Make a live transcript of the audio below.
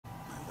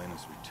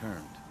has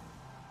returned.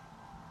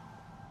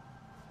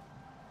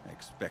 I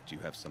expect you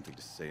have something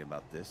to say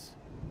about this.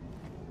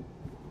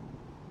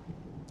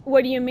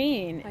 What do you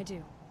mean? I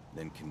do.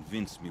 Then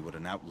convince me what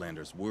an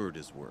outlander's word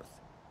is worth.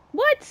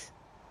 What?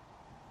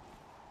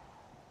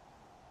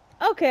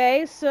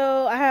 Okay,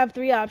 so I have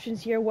 3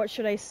 options here. What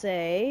should I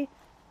say?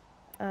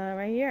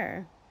 Right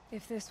here.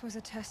 If this was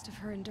a test of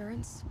her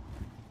endurance,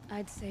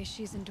 I'd say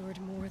she's endured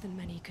more than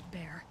many could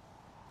bear.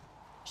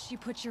 She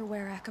put your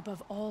Werak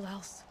above all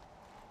else.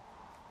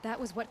 That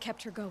was what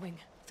kept her going,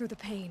 through the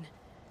pain.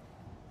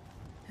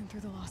 And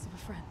through the loss of a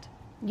friend.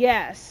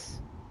 Yes.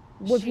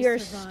 With She your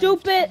survived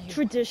stupid for you.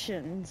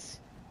 traditions.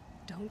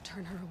 Don't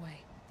turn her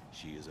away.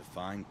 She is a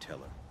fine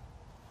teller.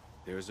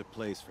 There is a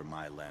place for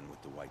my land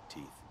with the white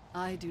teeth.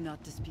 I do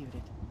not dispute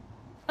it.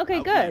 Okay,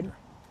 Outlander. good.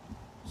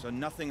 So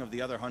nothing of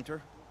the other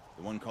hunter?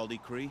 The one called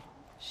Ikri?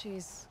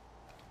 She's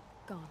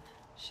gone.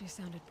 She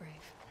sounded brave.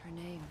 Her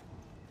name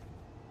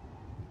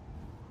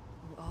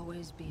will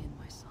always be in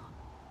my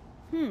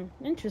song.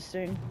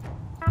 Interesting.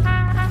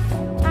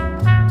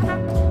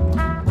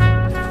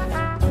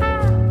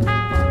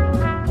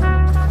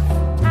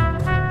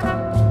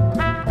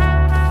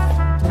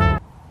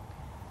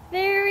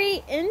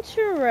 Very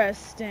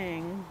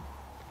interesting.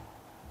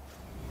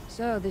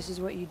 So, this is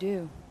what you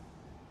do.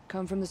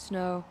 Come from the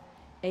snow,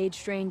 aid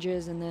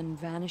strangers, and then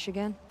vanish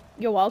again?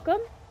 You're welcome.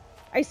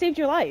 I saved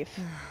your life.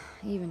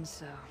 Even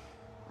so.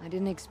 I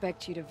didn't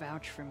expect you to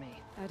vouch for me.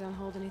 I don't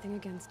hold anything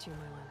against you,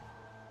 Mylan.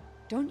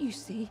 Don't you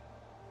see?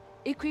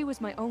 Ikri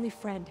was my only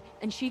friend,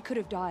 and she could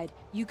have died.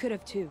 You could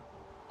have too.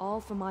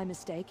 All for my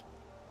mistake.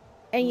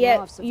 And The yet,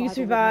 law of you survival would not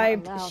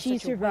survived, allow she such a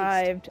waste.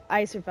 survived, I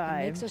It makes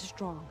survived. us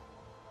strong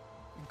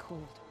and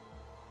cold.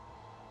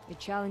 It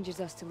challenges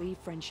us to leave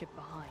friendship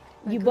behind.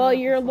 I grew Well, up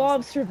your with law laws of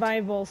like that.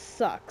 survival They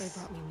sucks.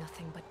 brought me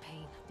nothing but pain.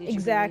 Did you believe in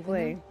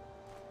Exactly. them?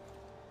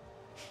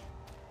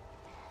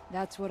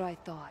 That's what I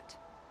thought.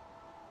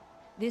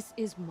 This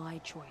is my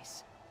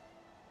choice.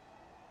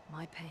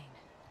 My pain.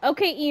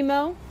 Okay,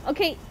 emo.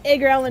 Okay,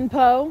 Edgar Allan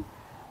Poe.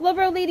 Love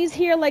our ladies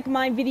here, like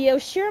my video,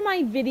 share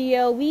my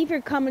video, leave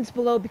your comments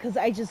below because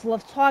I just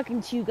love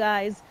talking to you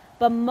guys.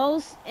 But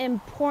most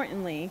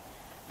importantly,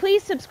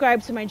 please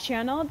subscribe to my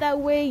channel. That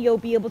way you'll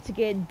be able to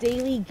get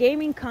daily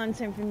gaming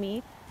content from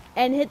me.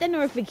 And hit the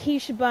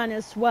notification button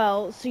as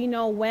well so you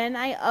know when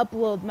I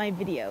upload my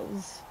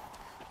videos.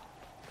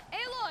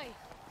 Aloy!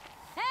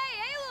 Hey,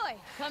 Aloy!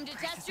 Come to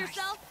test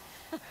yourself?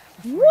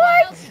 Why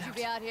What? else would you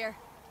be out here?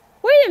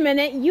 Wait a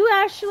minute, you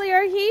actually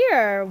are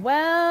here.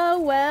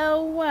 Well,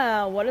 well,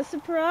 well, what a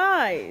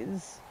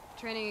surprise.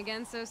 Training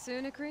again so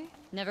soon, Ikri?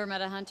 Never met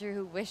a hunter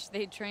who wished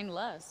they'd trained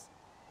less.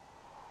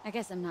 I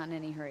guess I'm not in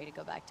any hurry to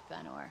go back to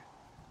Banor.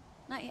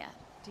 Not yet.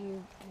 Do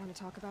you want to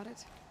talk about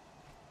it?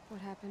 What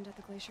happened at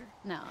the glacier?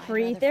 No, I'd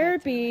Free rather fight through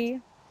therapy.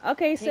 it.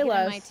 Okay, Take say it in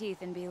my less. teeth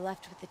and be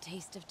left with the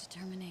taste of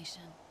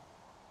determination.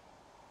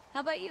 How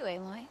about you,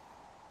 Aloy?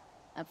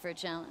 Up for a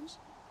challenge?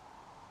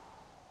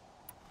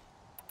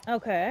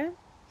 Okay.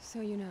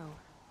 So you know,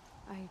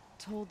 I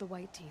told the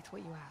White Teeth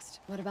what you asked.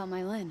 What about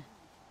Mylin?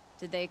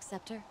 Did they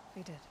accept her?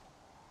 They did.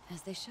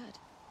 As they should.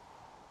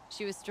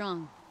 She was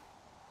strong.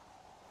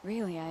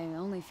 Really, I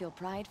only feel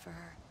pride for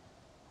her.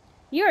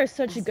 You are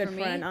such a As good for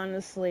me, friend,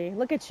 honestly.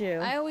 Look at you.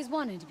 I always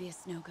wanted to be a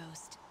snow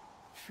ghost.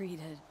 Free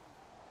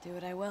to do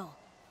what I will.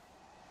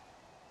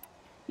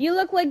 You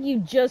look like you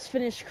just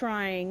finished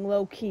crying,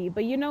 low-key.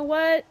 But you know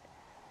what?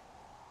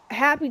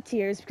 Happy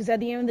tears, because at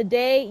the end of the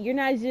day, you're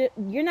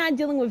not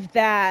dealing with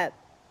that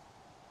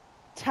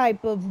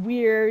type of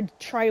weird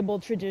tribal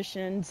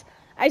traditions.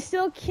 I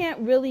still can't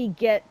really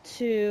get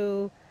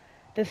to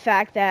the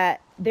fact that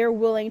they're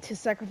willing to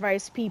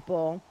sacrifice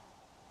people,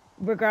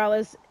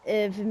 regardless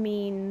if it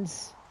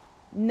means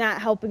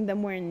not helping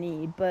them where in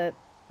need. But,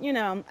 you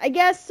know, I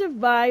guess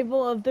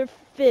survival of the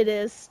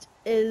fittest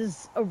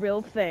is a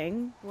real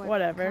thing. What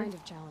Whatever. kind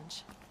of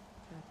challenge?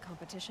 A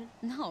competition?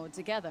 No,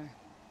 together.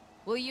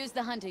 We'll use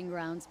the hunting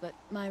grounds, but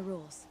my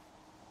rules.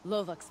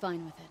 Lovok's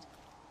fine with it.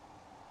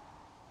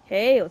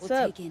 Hey, what's We'll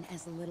up? take in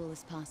as little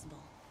as possible.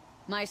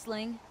 My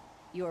sling,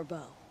 your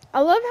bow. I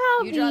love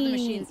how You draw the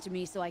machines to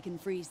me so I can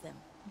freeze them.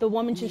 the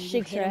woman And just you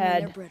shakes hit her 'em when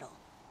they're head. brittle.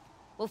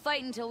 We'll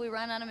fight until we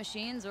run out of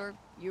machines or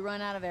you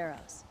run out of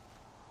arrows.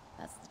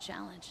 That's the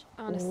challenge.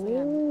 Honestly,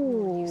 I'm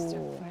more used to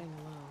Ooh. fighting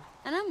alone.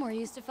 And I'm more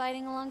used to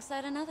fighting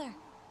alongside another.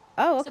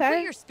 Oh, So put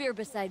okay. your spear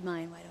beside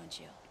mine, why don't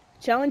you?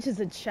 Challenge is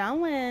a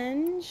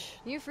challenge.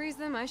 You freeze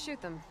them, I shoot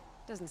them.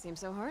 Doesn't seem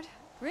so hard.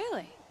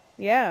 Really?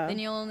 Yeah. Then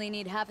you'll only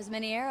need half as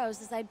many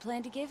arrows as I'd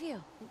planned to give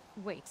you.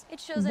 Wait, It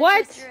shows I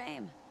What? trust your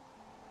aim.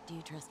 Do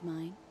you trust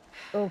mine?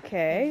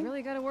 Okay. you've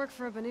really got to work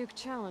for a Banuk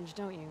challenge,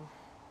 don't you?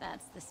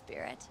 That's the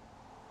spirit.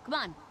 Come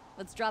on,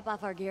 let's drop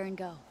off our gear and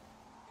go.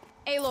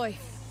 Aloy,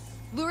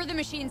 lure the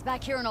machines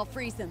back here and I'll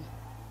freeze them.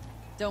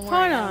 Don't worry,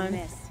 Hold I on. won't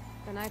miss.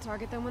 Then I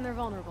target them when they're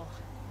vulnerable.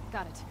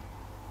 Got it.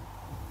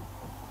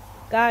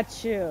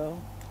 Got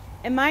you.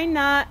 Am I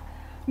not?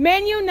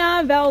 Menu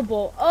not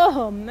available.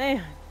 Oh,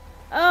 man.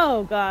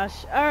 Oh,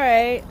 gosh.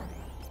 Alright.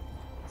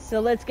 So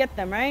let's get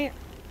them, right?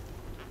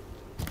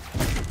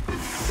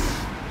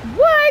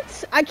 What?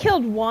 I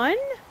killed one?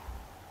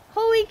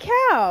 Holy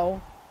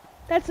cow.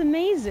 That's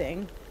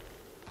amazing.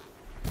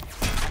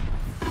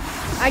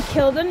 I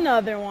killed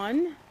another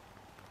one.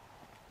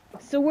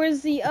 So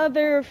where's the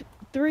other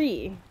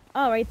 3?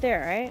 Oh, right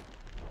there, right?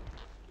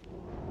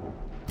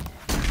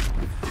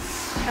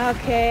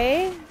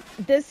 Okay.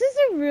 This is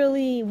a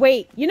really...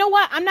 Wait, you know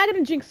what? I'm not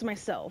gonna jinx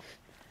myself.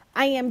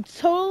 I am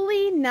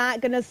totally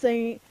not gonna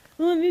say,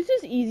 oh, this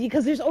is easy,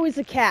 because there's always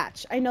a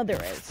catch. I know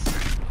there is.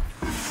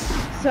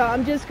 So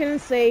I'm just gonna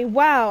say,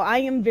 wow, I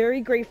am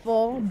very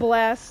grateful,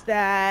 blessed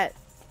that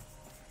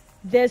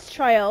this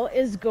trial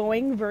is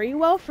going very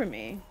well for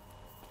me.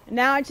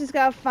 Now I just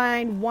gotta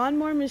find one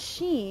more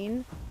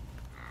machine,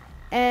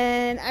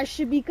 and I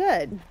should be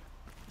good.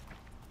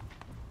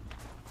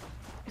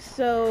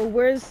 So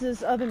where's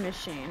this other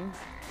machine?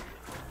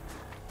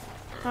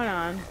 Hold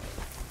on.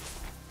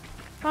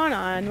 Hold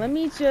on, let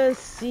me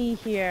just see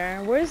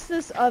here. Where's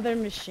this other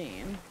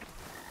machine?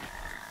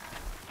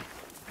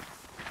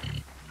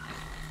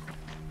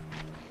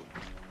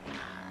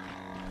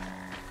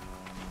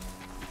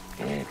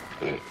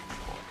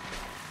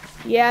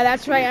 Yeah,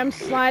 that's right, I'm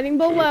sliding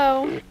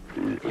below.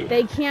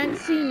 They can't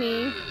see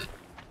me.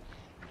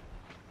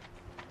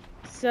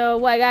 So,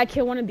 what, I gotta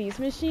kill one of these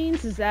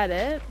machines? Is that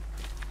it?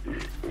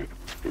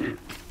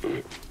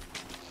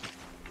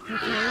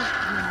 Okay.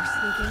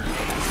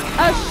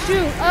 Oh,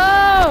 shoot!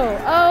 Oh!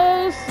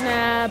 Oh,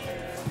 snap.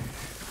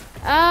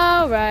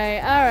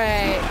 Alright,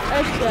 alright.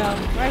 Let's go.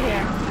 Right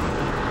here.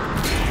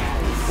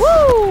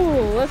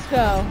 Woo! Let's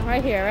go.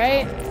 Right here,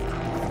 right?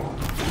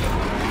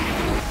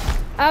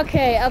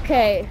 Okay,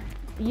 okay.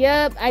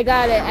 Yep, I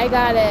got it. I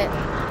got it.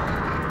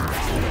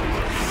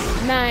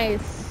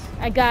 Nice.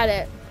 I got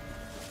it.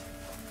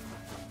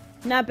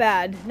 Not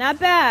bad. Not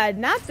bad.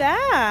 Not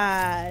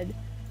bad.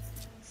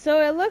 So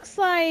it looks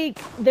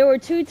like there were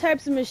 2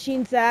 types of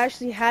machines that I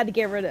actually had to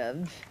get rid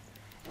of.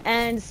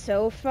 And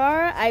so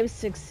far, I've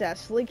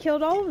successfully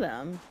killed all of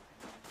them.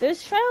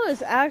 This trial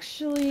is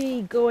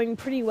actually going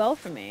pretty well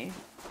for me.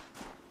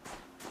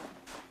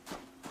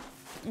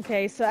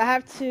 Okay, so I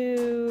have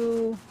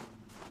to...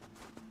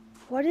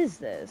 What is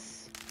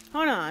this?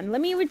 Hold on,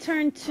 let me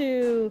return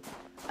to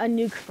a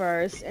nuke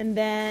first, and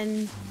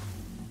then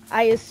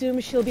I assume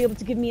she'll be able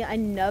to give me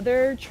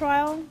another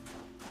trial,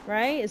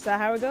 right? Is that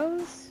how it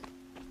goes?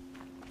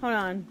 Hold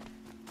on.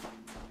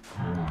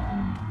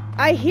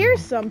 I hear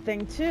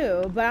something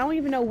too, but I don't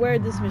even know where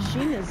this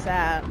machine is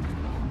at.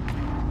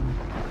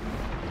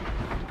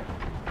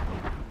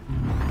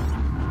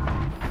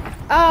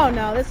 Oh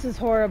no, this is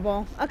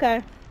horrible.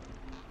 Okay.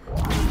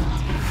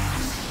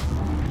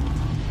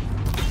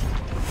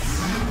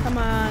 Come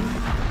on.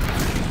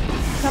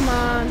 Come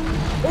on.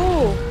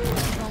 Ooh.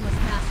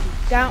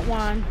 Got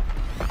one.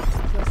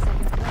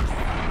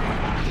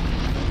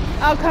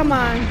 Oh, come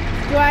on.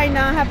 Do I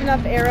not have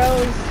enough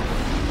arrows?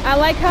 I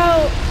like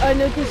how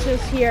Anouk is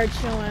just here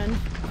chilling.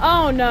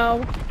 Oh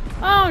no.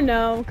 Oh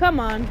no. Come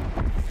on.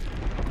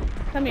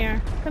 Come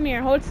here. Come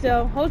here. Hold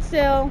still. Hold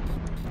still.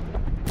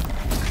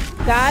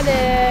 Got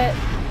it.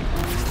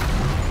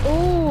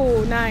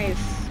 Ooh,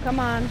 nice. Come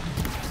on.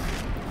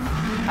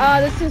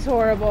 Oh, this is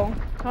horrible.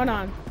 Hold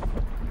on.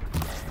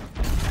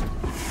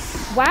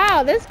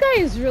 Wow, this guy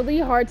is really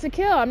hard to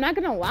kill. I'm not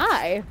gonna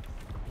lie.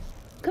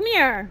 Come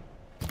here.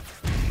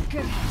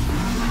 Good.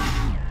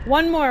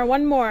 One more,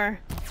 one more.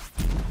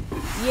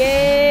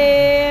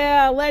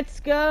 Yeah, let's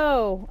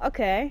go.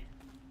 Okay.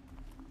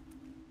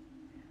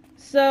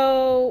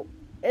 So,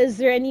 is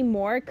there any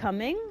more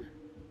coming?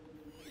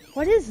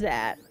 What is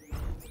that?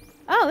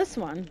 Oh, this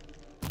one.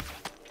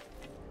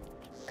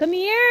 Come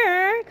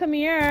here. Come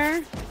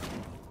here.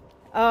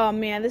 Oh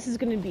man, this is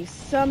gonna be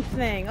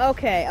something.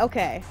 Okay,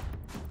 okay.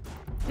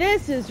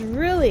 This is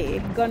really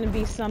gonna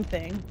be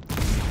something.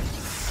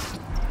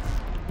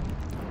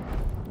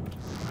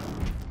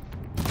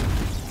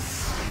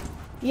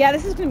 Yeah,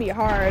 this is gonna be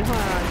hard. Hold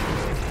on.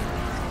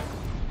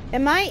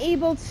 Am I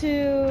able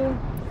to...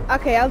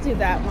 Okay, I'll do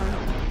that one.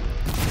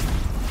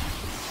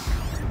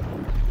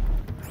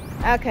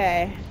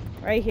 Okay,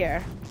 right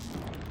here.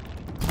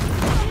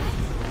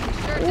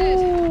 Sure did.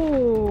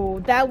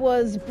 Ooh, that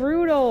was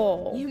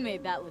brutal. You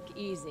made that look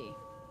easy.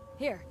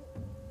 Here,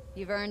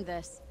 you've earned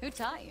this. Who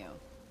taught you?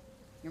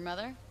 Your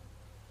mother?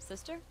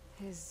 Sister?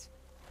 His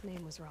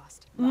name was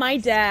Rost. My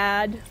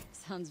dad.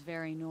 Sounds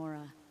very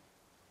Nora.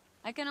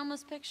 I can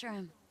almost picture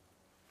him.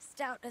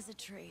 Stout as a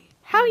tree.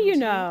 How you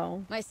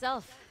know?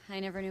 Myself, I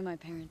never knew my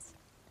parents.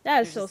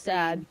 That is There's so a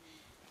sad. saying,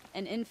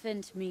 an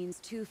infant means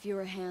 2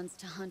 fewer hands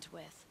to hunt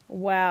with.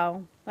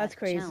 Wow, that's That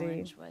crazy.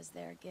 challenge was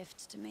their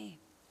gift to me.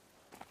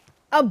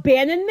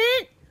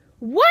 Abandonment?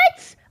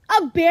 What?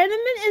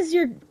 Abandonment is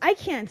your... I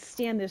can't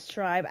stand this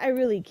tribe. I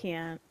really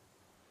can't.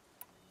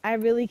 I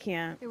really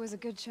can't. It was a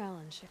good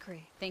challenge,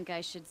 Akri. Think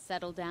I should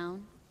settle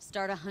down?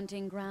 Start a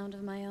hunting ground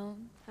of my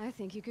own? I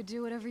think you could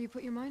do whatever you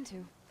put your mind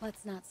to.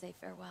 Let's not say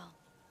farewell.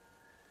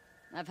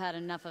 I've had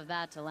enough of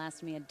that to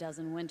last me a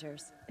dozen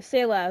winters.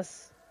 Say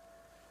less.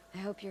 I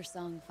hope your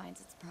song finds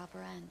its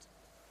proper end.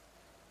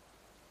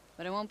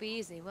 But it won't be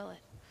easy, will it?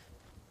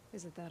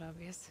 Is it that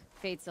obvious?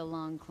 Fate's a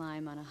long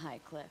climb on a high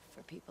cliff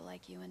for people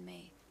like you and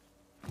me.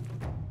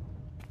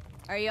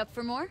 Are you up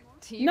for more?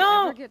 Do you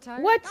No! ever get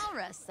tired? What? I'll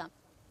rest some.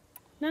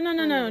 No,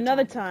 Another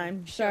another time.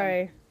 time. Sure.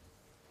 Sorry.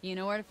 You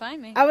know where to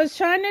find me. I was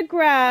trying to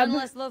grab...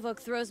 Unless Lovok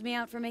throws me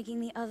out for making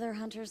the other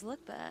hunters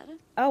look bad.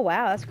 Oh,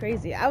 wow, that's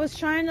crazy. I was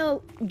trying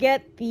to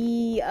get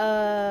the,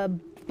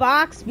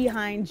 box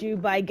behind you,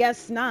 but I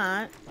guess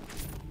not.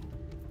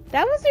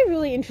 That was a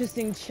really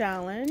interesting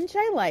challenge.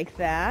 I like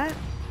that.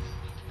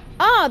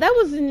 Oh, that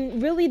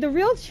wasn't really the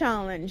real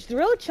challenge. The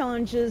real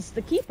challenge is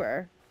the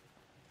Keeper.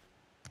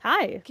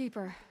 Hi.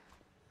 Keeper,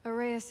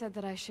 Araya said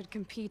that I should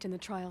compete in the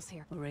trials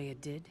here. Araya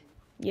did?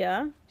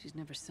 Yeah? She's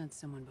never sent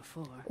someone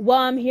before. Well,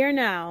 I'm here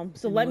now,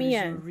 so And let me what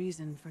is in. your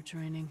reason for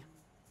training?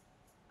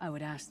 I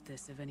would ask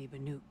this of any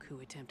Banuk who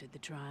attempted the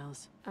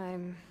trials.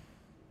 I'm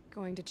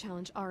going to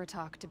challenge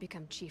Aratak to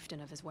become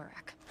chieftain of his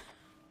Werak.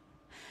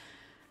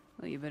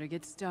 Well, you better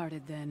get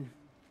started then.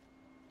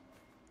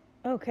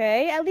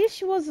 Okay, at least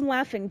she wasn't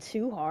laughing too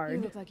You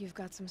hard. look like you've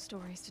got some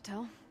stories to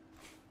tell.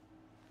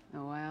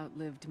 Oh, I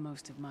outlived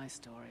most of my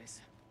stories.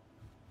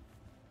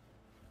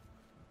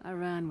 I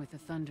ran with the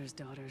Thunder's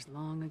daughters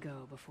long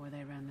ago before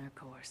they ran their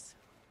course.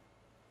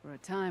 For a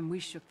time, we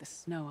shook the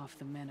snow off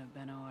the men of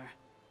Ben-Or.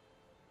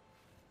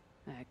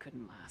 I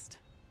couldn't last.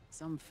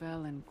 Some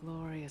fell in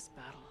glorious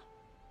battle.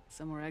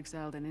 Some were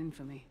exiled in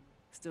infamy.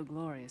 Still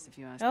glorious, if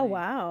you ask me. Oh,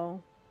 wow.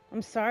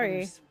 I'm sorry.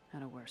 Others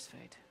had a worse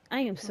fate.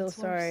 I am so What's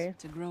worse? sorry.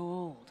 To grow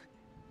old.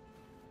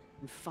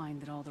 And find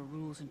that all the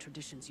rules and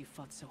traditions you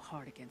fought so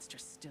hard against are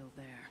still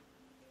there.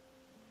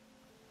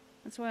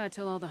 That's why I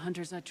tell all the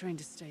hunters I train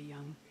to stay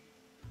young.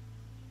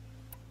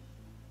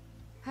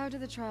 How do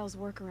the trials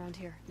work around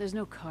here? There's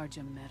no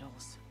Karja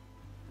medals.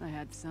 I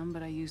had some,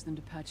 but I used them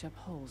to patch up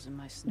holes in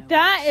my snow.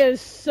 That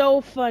is so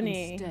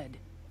funny. Instead,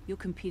 you'll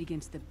compete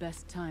against the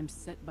best times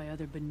set by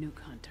other Banuk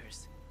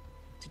hunters.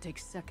 To take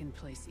second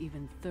place,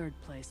 even third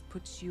place,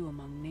 puts you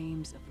among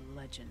names of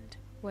legend.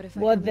 What if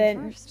I Well, come then-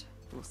 in first?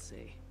 We'll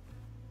see.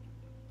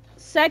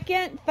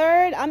 Second,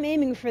 third, I'm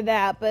aiming for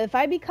that, but if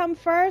I become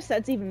first,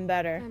 that's even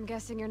better. I'm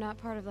guessing you're not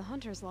part of the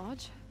Hunter's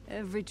Lodge.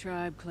 Every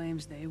tribe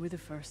claims they were the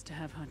first to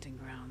have hunting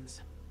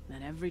grounds.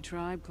 And every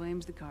tribe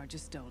claims the Karja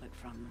stole it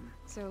from them.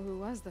 So who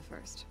was the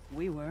first?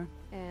 We were.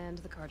 And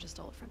the Karja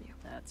stole it from you.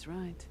 That's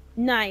right.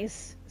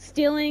 Nice.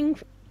 Stealing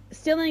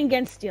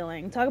against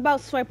stealing. Talk about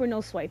swipe or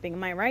no swiping,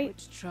 am I right?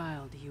 Which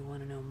trial do you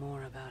want to know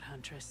more about,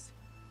 Huntress?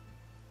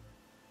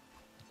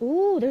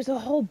 Ooh, there's a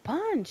whole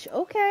bunch.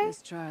 Okay.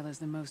 This trial is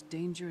the most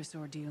dangerous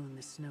ordeal in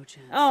the snow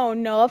chance. Oh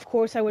no, of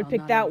course I would While pick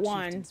not that all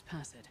one. chieftains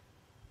pass it,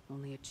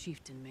 only a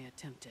chieftain may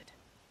attempt it.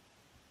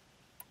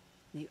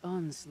 The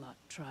Onslaught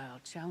trial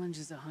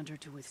challenges a hunter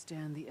to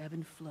withstand the ebb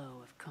and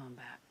flow of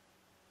combat.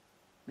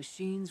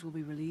 Machines will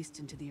be released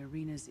into the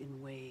arenas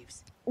in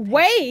waves.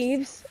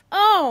 Waves?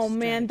 Oh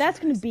man, that's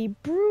gonna Strategize. be Only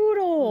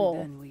brutal.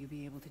 then will you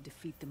be able to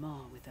defeat them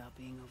all without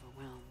being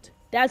overwhelmed.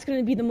 That's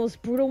gonna be the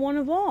most brutal one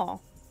of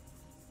all.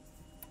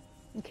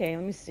 Okay,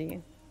 let me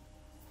see.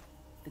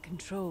 The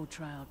Control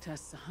trial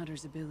tests a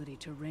hunter's ability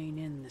to rein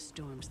in the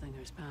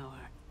Stormslinger's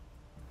power.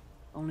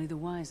 Only the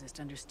wisest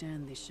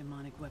understand these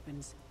shamanic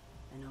weapons,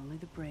 and only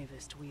the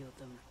bravest wield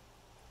them.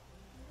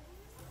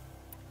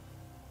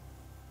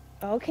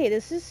 Okay,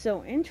 this is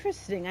so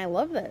interesting. I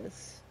love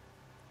this.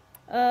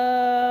 Each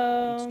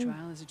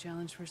trial is a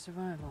challenge for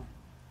survival.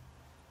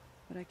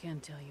 But I can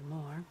tell you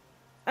more.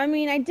 I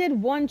mean, I did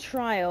one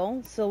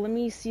trial, so let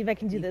me see if I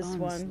can do this The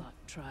one. Onslaught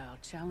trial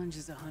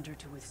challenges a hunter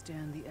to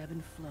withstand the ebb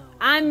and flow. of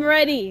I'm combat.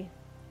 ready.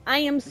 I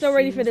am so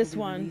ready for Machines this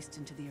will be one. released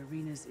into the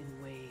arenas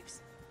in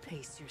waves.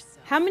 Pace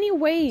yourself. How many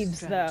waves,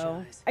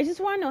 though? Strategize. I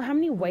just want to know how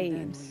many Only then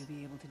will waves. you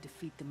be able to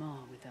defeat them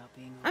all without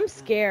being I'm overwhelmed.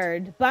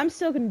 scared, but I'm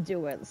still gonna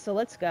do it, so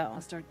let's go.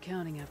 I'll start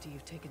counting after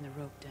you've taken the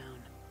rope down.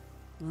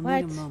 We'll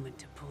What? need a moment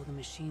to pull the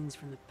machines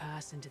from the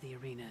pass into the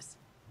arenas.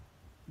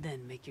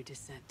 Then make your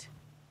descent.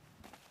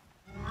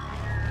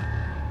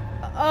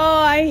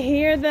 Oh, I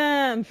hear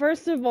them.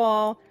 First of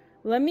all,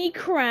 let me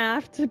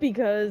craft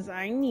because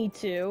I need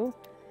to.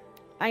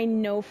 I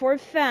know for a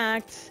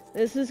fact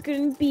this is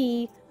going to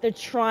be the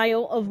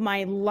trial of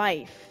my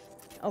life.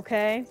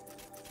 Okay?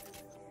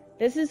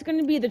 This is going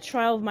to be the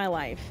trial of my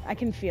life. I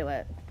can feel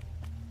it.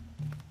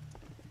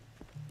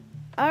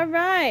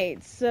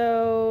 Alright,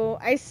 so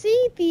I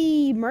see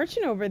the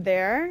merchant over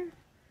there.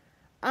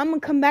 I'm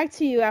going to come back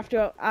to you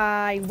after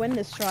I win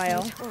this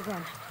trial. Or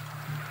run.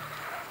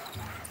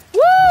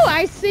 Woo!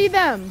 I see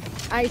them!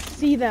 I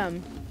see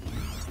them.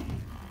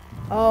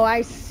 Oh,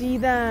 I see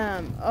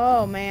them.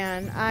 Oh,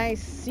 man. I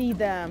see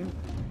them.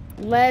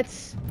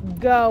 Let's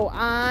go.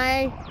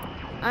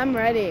 I'm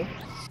ready.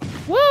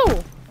 Woo!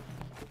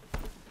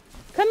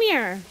 Come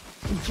here,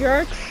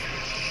 jerks.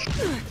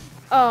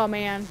 Oh,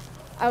 man.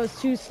 I was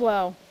too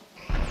slow.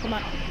 Come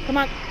on. Come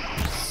on.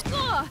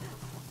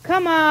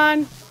 Come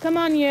on. Come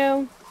on,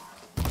 you.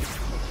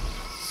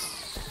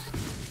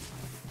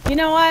 You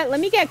know what? Let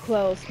me get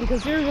close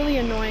because you're really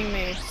annoying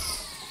me.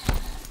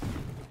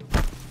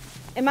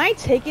 Am I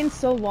taking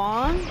so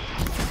long?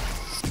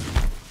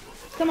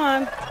 Come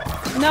on.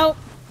 Nope.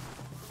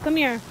 Come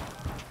here.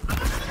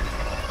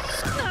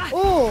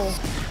 Ooh.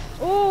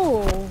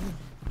 Ooh.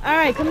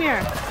 Alright, come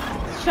here.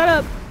 Shut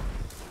up.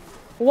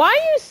 Why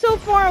are you so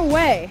far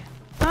away?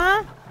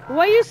 Huh?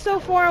 Why are you so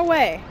far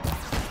away?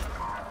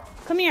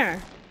 Come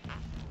here.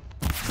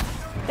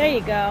 There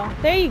you go.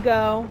 There you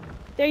go.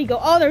 There you go.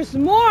 Oh, there's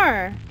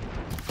more!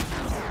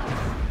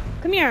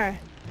 Come here.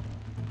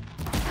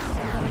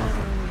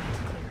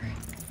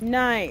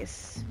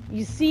 Nice.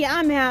 You see,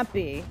 I'm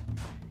happy.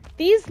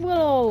 These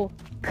little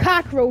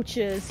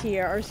cockroaches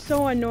here are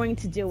so annoying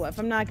to deal with.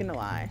 I'm not gonna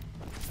lie.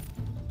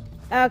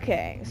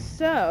 Okay,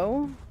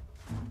 so...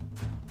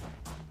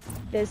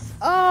 This...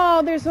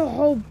 Oh, there's a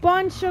whole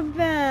bunch of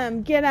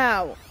them! Get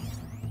out!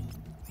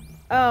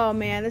 Oh,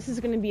 man, this is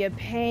gonna be a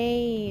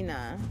pain.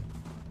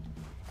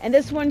 And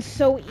this one's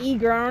so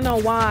eager. I don't know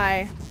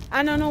why.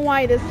 I don't know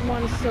why this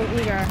one's so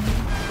eager.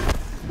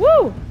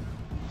 Woo!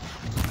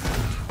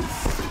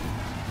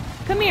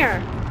 Come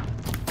here.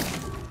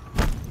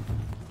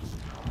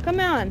 Come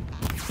on.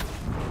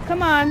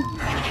 Come on.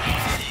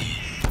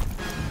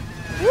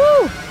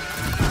 Woo!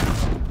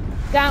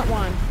 Got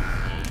one.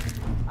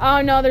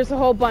 Oh no, there's a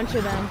whole bunch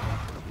of them.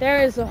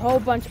 There is a whole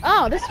bunch.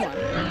 Oh, this one.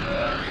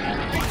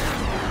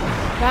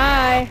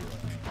 Bye.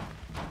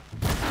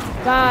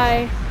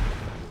 Bye.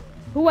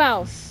 Who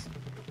else?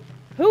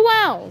 Who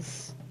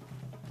else?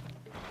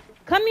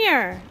 Come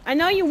here. I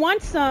know you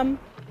want some.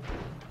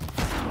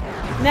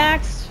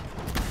 Next.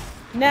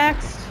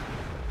 Next.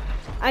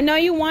 I know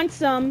you want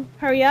some.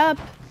 Hurry up.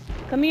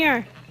 Come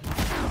here.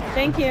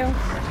 Thank you.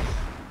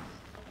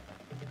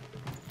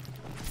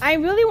 I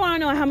really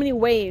want to know how many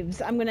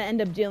waves I'm going to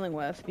end up dealing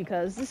with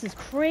because this is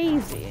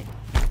crazy.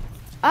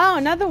 Oh,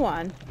 another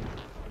one.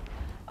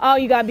 Oh,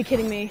 you gotta be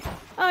kidding me.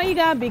 Oh, you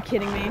gotta be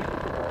kidding me.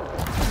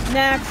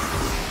 Next.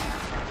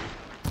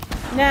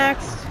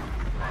 Next.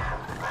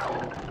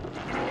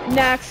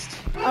 Next.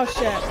 Oh,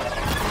 shit.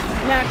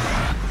 Next.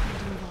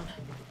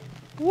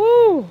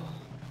 Woo!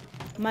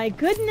 My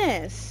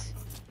goodness.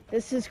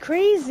 This is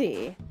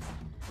crazy.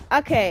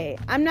 Okay,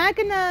 I'm not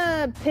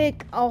gonna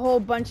pick a whole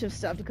bunch of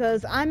stuff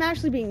because I'm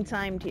actually being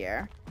timed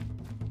here.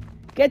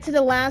 Get to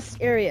the last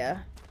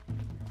area.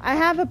 I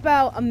have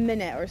about a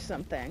minute or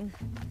something.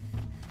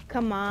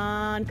 Come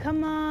on,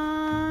 come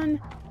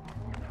on.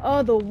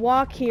 Oh, the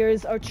walk here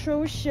is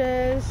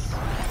atrocious.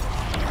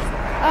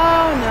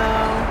 Oh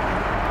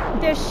no.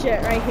 This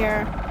shit right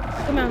here.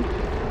 Come on.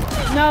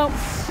 Nope.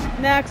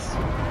 Next.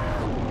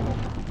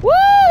 Woo!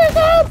 There's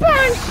a whole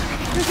bunch!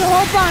 There's a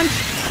whole bunch.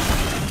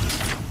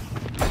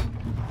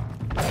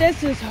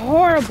 This is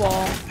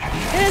horrible.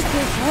 This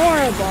is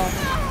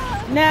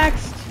horrible.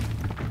 Next.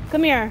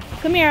 Come here.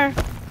 Come here.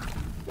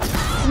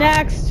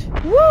 Next.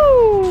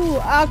 Woo!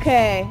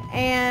 Okay.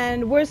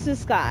 And where's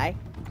this guy?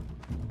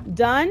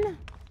 Done?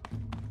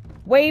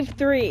 Wave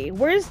 3.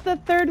 Where's the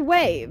third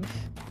wave?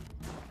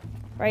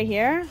 Right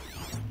here?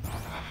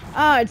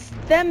 Oh, it's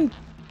them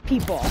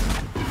people.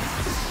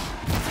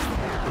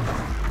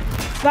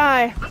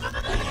 Bye.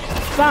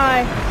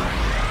 Bye.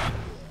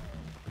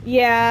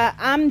 Yeah,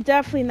 I'm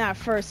definitely not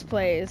first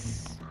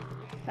place.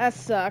 That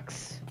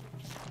sucks.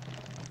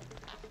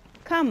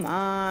 Come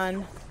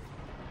on.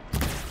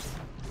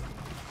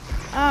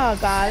 Oh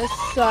god, this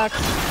sucks.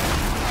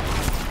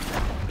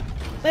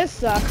 This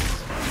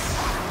sucks.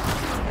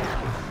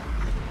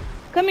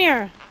 Come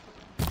here.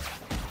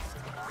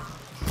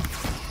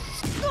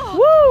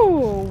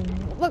 Woo!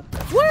 Look,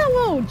 what a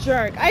little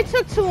jerk. I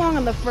took too long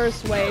on the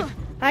first wave.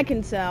 I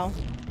can tell.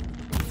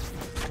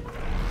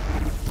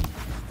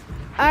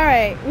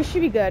 Alright, we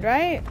should be good,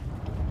 right?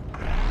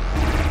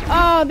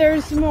 Oh,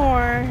 there's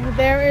more.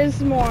 There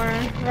is more.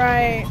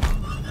 Right.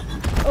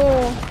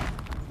 Oh.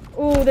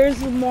 Oh,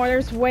 there's more.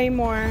 There's way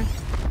more.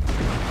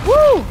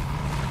 Woo!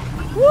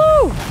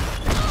 Woo!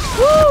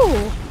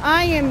 Woo!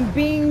 I am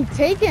being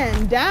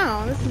taken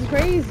down. This is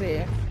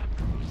crazy.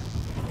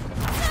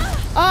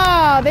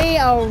 Oh, they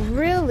are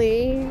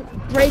really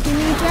breaking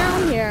me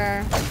down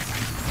here.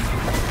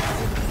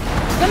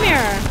 Come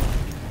here.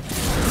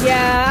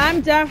 Yeah,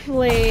 I'm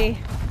definitely...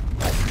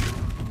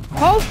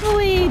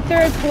 Hopefully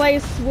third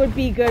place would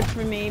be good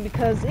for me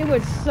because it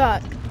would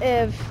suck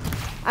if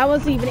I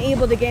wasn't even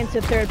able to get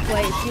into third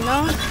place, you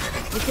know?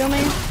 You feel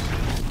me?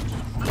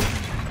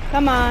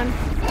 Come on.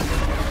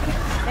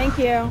 Thank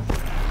you.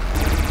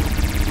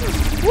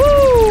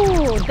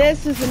 Woo!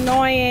 This is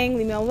annoying.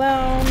 Leave me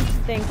alone.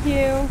 Thank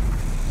you.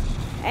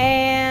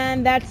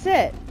 And that's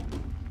it.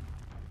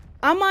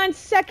 I'm on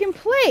second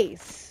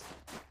place.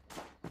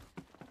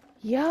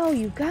 Yo,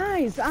 you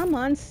guys, I'm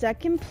on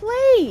second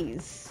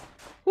place.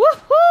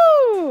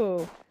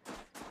 Woohoo!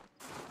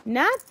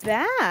 Not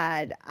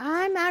bad.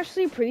 I'm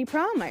actually pretty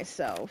proud of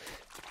myself.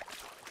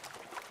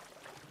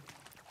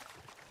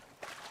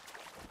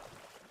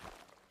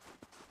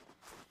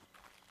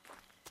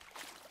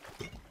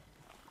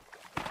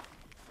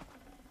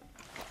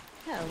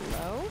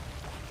 Hello?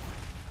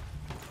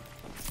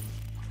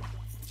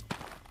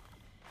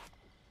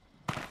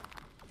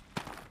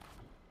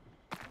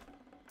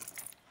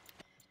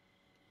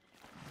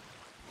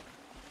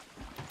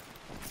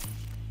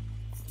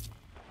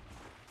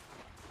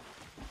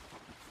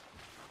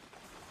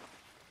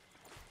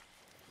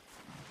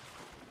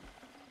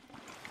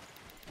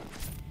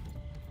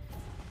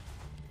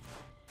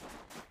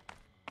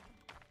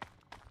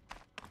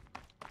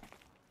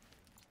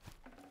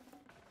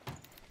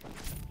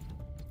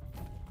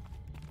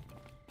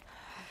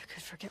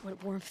 could forget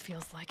what warmth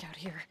feels like out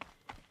here.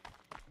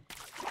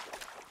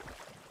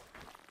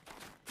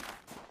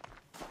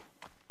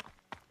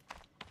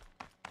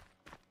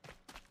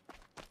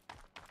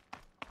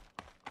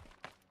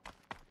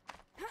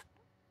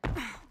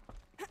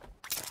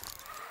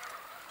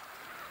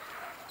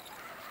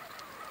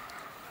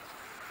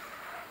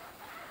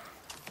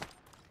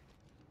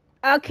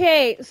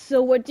 Okay,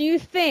 so what do you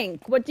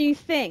think? What do you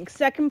think?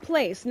 Second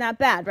place, not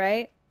bad,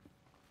 right?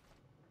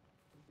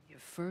 Your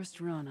first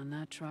run on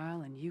that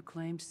trial and you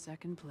claimed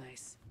second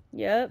place.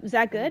 Yep, is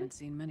that I good? haven't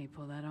seen many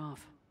pull that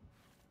off.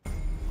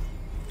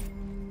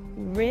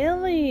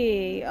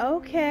 Really?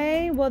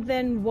 Okay, well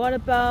then what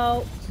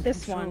about this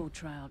The control one?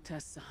 trial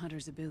tests a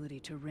hunter's ability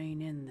to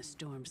rein in the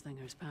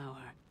Stormslinger's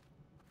power.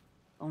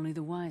 Only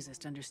the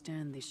wisest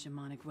understand these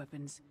shamanic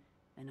weapons,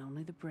 and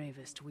only the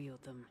bravest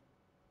wield them.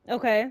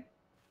 Okay.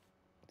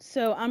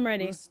 So I'm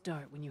ready. We'll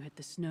start when you hit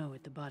the snow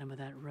at the bottom of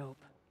that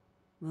rope.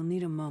 We'll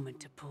need a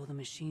moment to pull the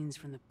machines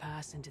from the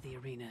pass into the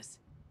arenas.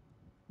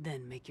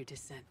 Then make your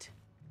descent.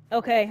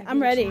 Okay, I'm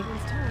ready.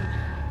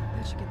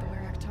 That should get the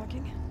Werak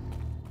talking.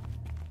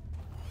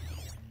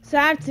 So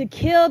I have to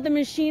kill the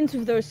machines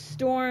with their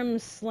storm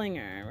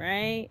slinger,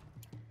 right?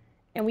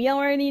 And we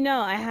already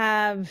know I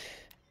have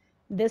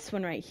this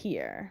one right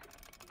here.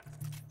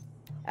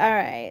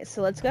 Alright,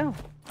 so let's go.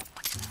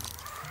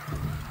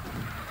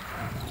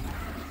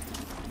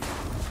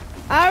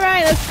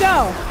 Alright, let's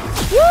go.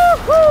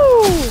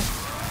 Woohoo!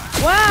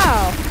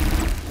 Wow.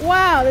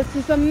 Wow, this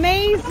is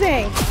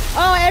amazing.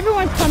 Oh,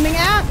 everyone's coming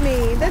at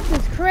me. This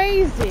is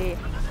crazy.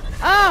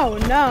 Oh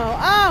no,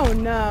 oh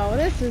no.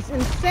 This is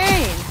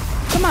insane.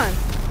 Come on.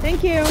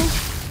 Thank you.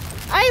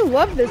 I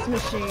love this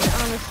machine,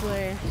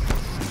 honestly.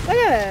 Look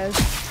at this.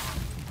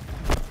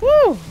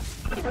 Woo!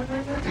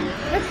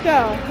 Let's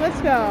go. Let's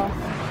go.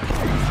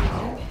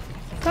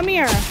 Come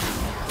here.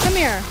 Come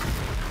here.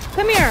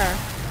 Come here.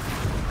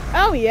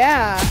 Oh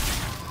yeah.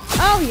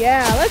 Oh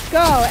yeah. Let's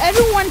go.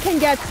 Everyone can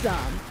get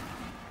some.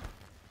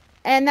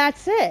 And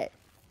that's it.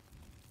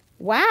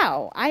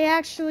 Wow. I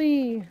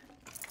actually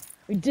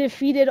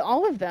defeated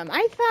all of them.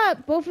 I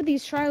thought both of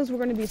these trials were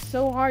going to be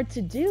so hard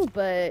to do,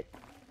 but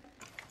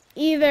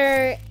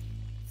either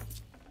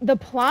the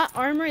plot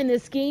armor in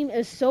this game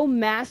is so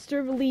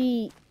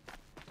masterfully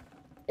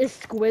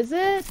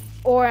exquisite,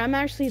 or I'm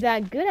actually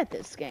that good at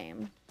this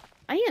game.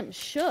 I am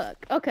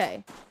shook.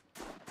 Okay.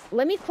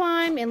 Let me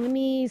climb and let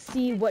me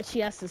see what she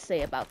has to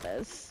say about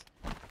this.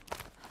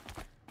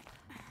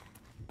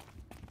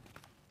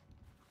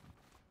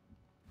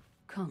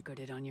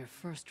 Conquered it on your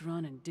first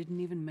run and didn't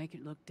even make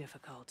it look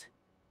difficult.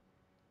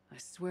 I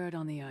swear it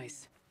on the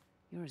ice.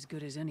 You're as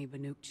good as any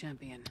Banuk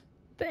champion.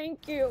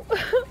 Thank you.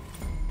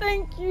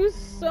 Thank you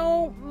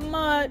so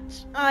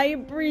much. I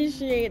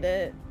appreciate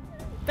it.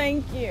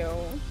 Thank you.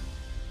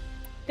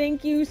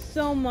 Thank you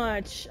so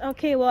much.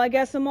 Okay, well, I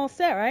guess I'm all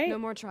set, right? No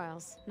more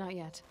trials. Not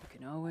yet. You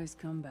can always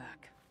come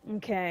back.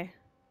 Okay.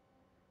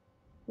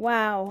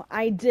 Wow,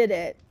 I did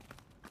it.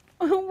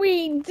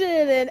 We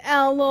did it,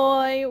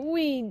 Alloy.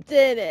 We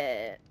did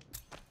it.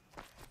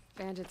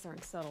 Bandits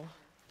aren't subtle.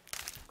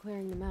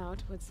 Clearing them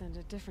out would send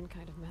a different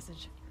kind of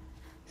message.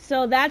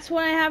 So that's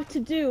what I have to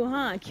do,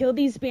 huh? Kill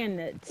these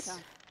bandits.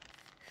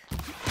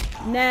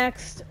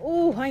 Next.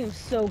 Oh, I am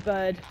so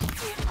good.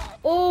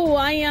 Oh,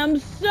 I am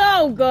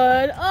so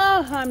good.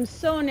 Oh, I'm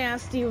so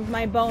nasty with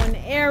my bow and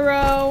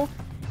arrow.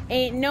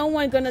 Ain't no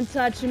one gonna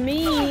touch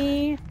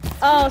me.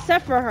 Oh,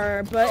 except for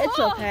her, but it's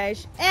okay.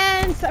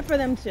 And except for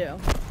them too.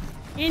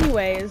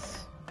 Anyways,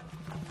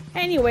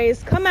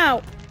 come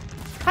out.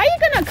 How you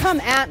gonna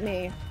come at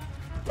me?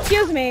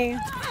 Excuse me.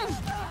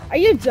 Are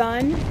you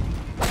done?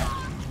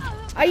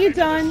 Are you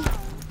done?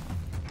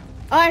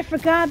 Oh, I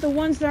forgot the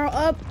ones that are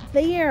up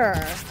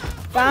there.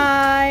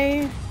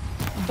 Bye.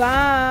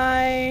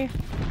 Bye.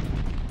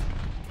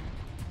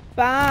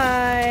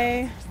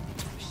 Bye.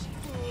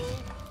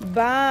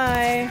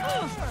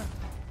 Bye.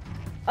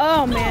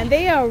 Oh man,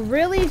 they are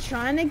really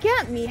trying to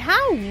get me.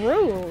 How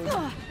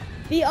rude.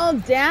 The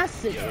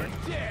audacity.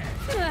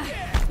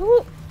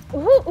 Who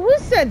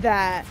said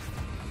that?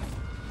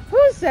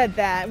 Who said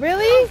that?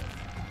 Really?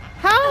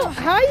 How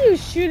are you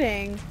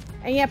shooting?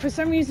 And yet for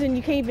some reason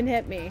you can't even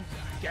hit me.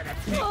 Gonna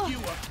pick you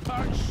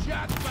apart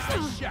shot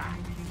by shot.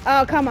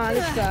 Oh, come on,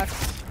 this sucks.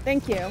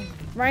 Thank you.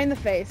 Right in the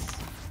face.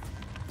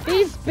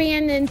 These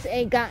bandits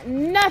ain't got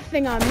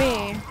nothing on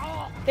me.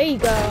 There you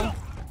go.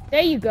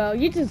 There you go.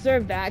 You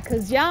deserve that,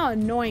 because y'all are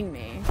annoying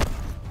me.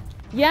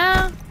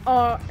 Y'all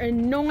are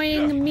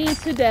annoying me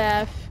to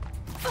death.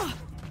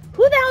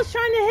 Who the hell's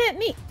trying to hit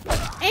me?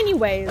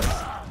 Anyways,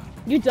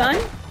 you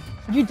done?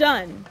 You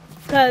done.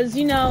 Because,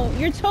 you know,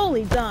 you're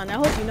totally done. I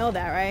hope you know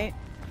that, right?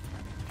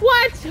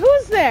 What?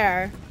 Who's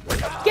there?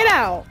 Get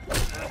out.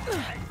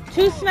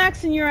 2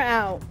 smacks and you're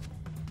out.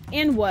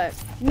 And what?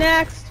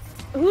 Next.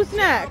 Who's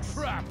next?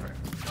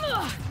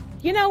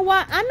 You know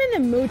what? I'm in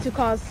the mood to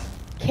cause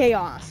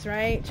chaos,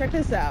 right? Check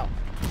this out.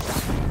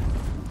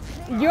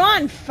 You're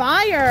on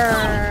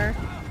fire.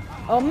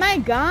 Oh my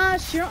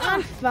gosh, you're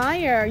on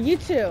fire. You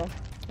too.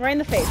 Right in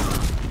the face.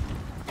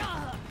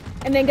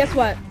 And then guess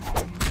what?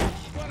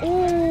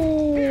 Ooh.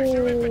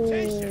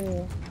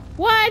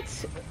 What?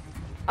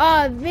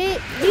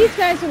 These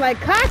guys are like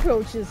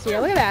cockroaches here.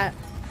 Look at that.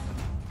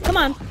 Come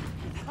on.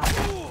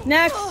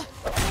 Next.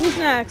 Who's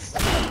next?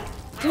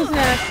 Who's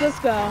next? Let's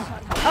go.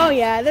 Oh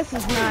yeah, this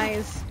is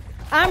nice.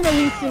 I'm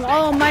releasing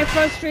all of my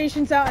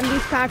frustrations out on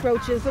these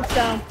cockroaches. Let's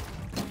go.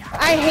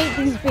 I hate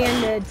these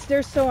bandits.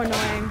 They're so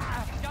annoying.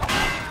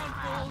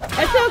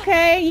 It's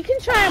okay. You can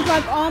try and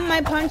block all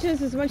my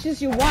punches as much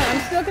as you want.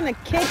 I'm still gonna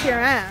kick your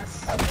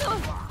ass.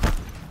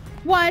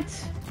 What?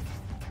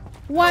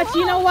 What?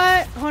 You know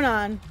what? Hold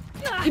on.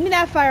 Give me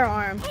that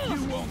firearm.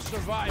 You won't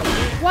survive.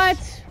 What?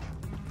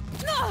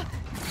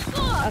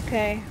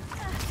 Okay.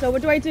 So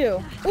what do I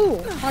do? Ooh,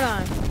 hold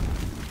on.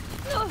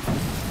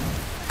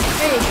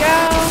 There you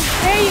go.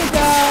 There you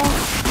go.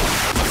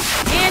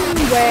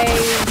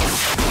 Anyways.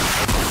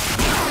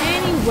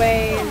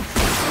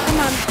 Come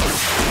on.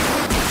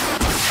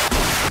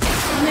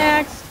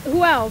 Next.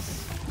 Who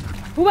else?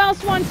 Who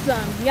else wants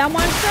some? Y'all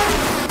want some?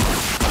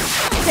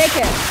 Take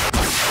it.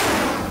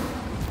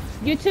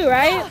 You too,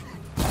 right?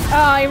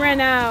 Oh, he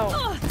ran out.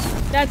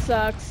 That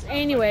sucks.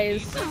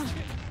 Anyways.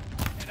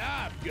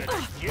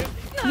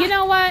 You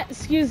know what?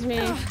 Excuse me.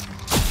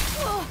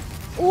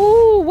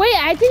 Ooh, wait,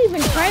 I didn't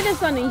even try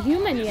this on a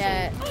human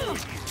yet.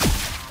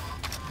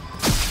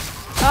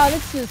 Oh,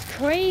 this is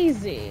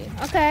crazy.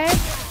 Okay.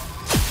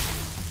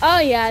 Oh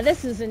yeah,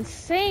 this is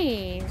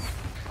insane.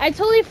 I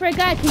totally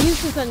forgot I could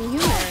use this on a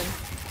human.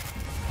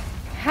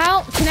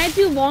 How can I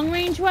do long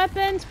range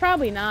weapons?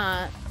 Probably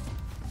not.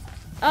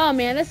 Oh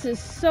man, this is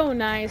so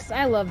nice.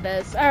 I love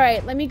this.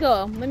 Alright, let me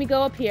go. Let me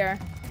go up here.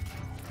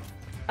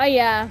 Oh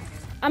yeah.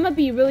 I'm gonna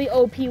be really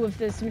OP with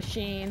this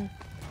machine.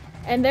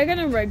 And they're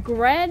gonna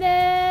regret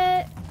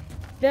it.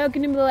 They're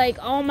gonna be like,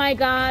 oh my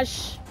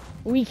gosh,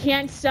 we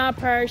can't stop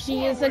her.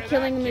 She is a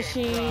killing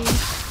machine.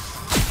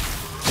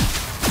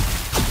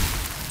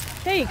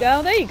 There you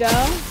go, there you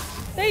go.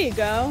 There you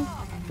go.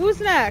 Who's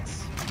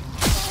next?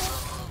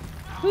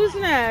 Who's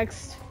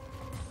next?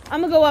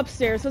 I'm gonna go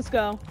upstairs. Let's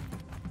go.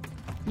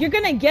 You're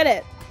gonna get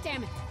it.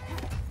 Damn it.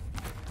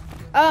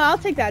 Oh, I'll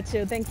take that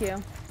too. Thank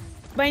you.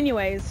 But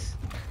anyways.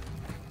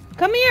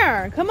 Come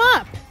here. Come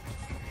up.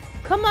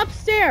 Come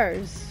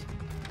upstairs.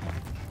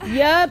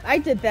 Yep, I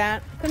did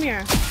that. Come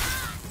here.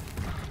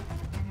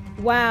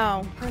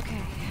 Wow.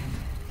 Okay.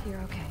 You're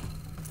okay.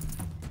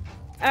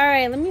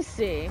 Alright, let me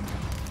see.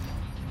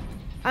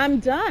 I'm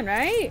done,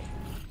 right?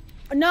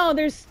 No,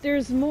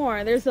 there's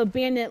more. There's a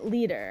bandit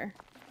leader.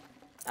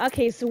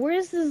 Okay, so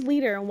where's this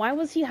leader and why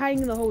was he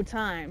hiding the whole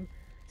time?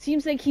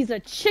 Seems like he's a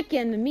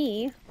chicken to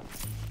me.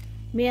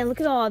 Man,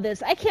 look at all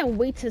this. I can't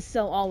wait to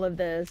sell all of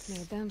this.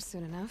 Need them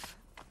soon enough.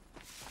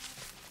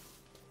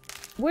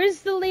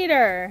 Where's the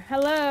leader?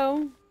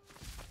 Hello?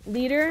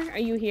 Leader, are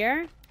you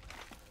here?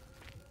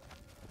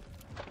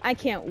 I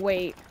can't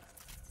wait.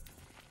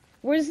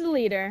 Where's the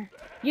leader?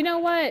 You know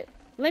what?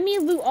 Let me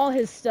loot all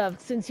his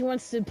stuff since he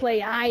wants to play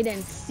hide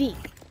and seek.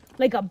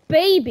 Like a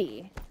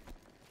baby.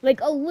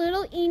 Like a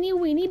little eeny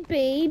weeny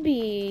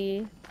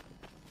baby.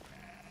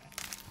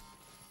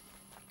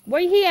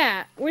 Where he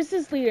at? Where's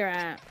this leader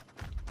at?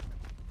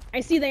 I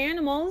see the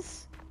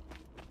animals.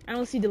 I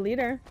don't see the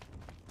leader.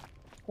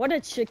 What a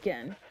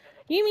chicken.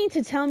 You mean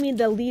to tell me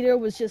the leader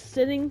was just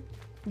sitting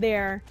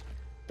there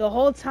the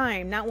whole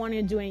time, not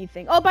wanting to do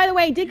anything? Oh, by the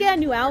way, I did get a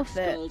new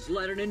outfit. Skulls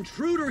let an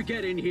intruder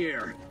get in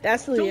here.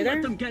 That's the leader. Don't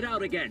let them get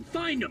out again.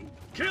 Find them.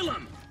 Kill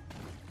them.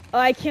 Oh,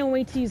 I can't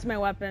wait to use my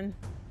weapon.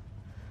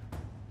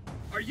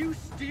 Are you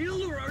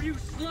steel or are you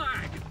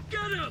slag?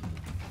 Get him.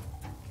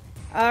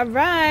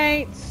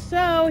 Alright,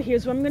 so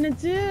here's what I'm gonna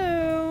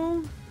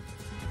do.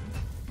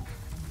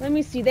 Let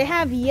me see. They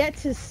have yet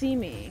to see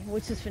me,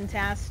 which is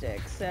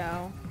fantastic,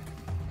 so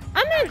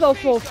I'm gonna go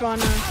full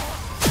frontal.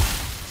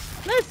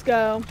 Let's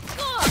go.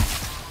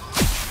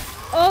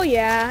 Oh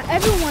yeah,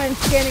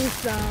 everyone's getting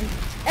some.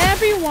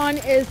 Everyone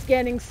is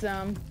getting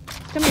some.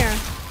 Come here.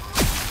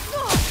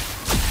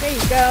 There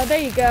you go, there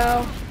you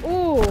go.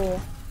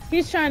 Ooh,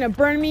 he's trying to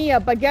burn me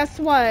up, but guess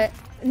what?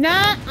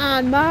 Not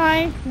on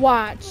my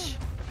watch.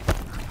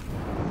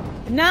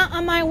 Not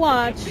on my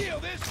watch.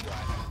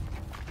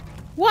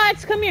 What?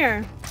 Come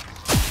here.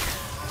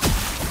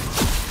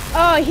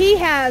 Oh, he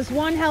has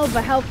one hell of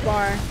a health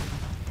bar.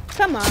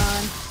 Come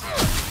on.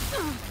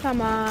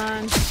 Come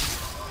on.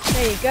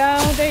 There you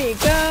go. There you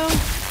go.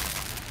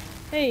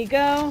 There you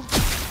go.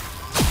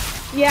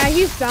 Yeah,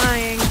 he's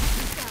dying.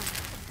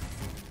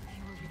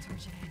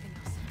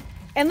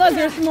 And look,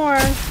 there's more.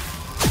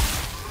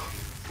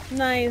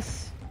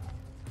 Nice.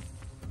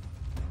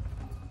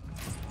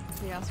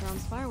 The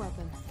Oseram's fire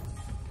weapon.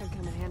 Could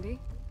come in handy.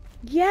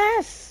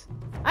 Yes!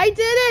 I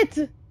did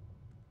it!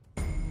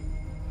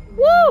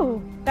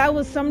 Woo! That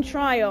was some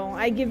trial.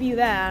 I give you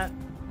that.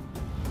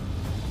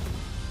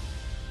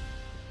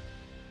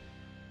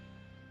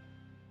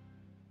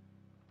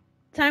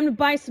 Time to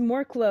buy some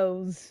more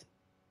clothes.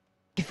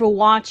 Thank you for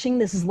watching.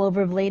 This is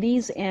Lover of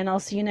Ladies, and I'll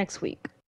see you next week.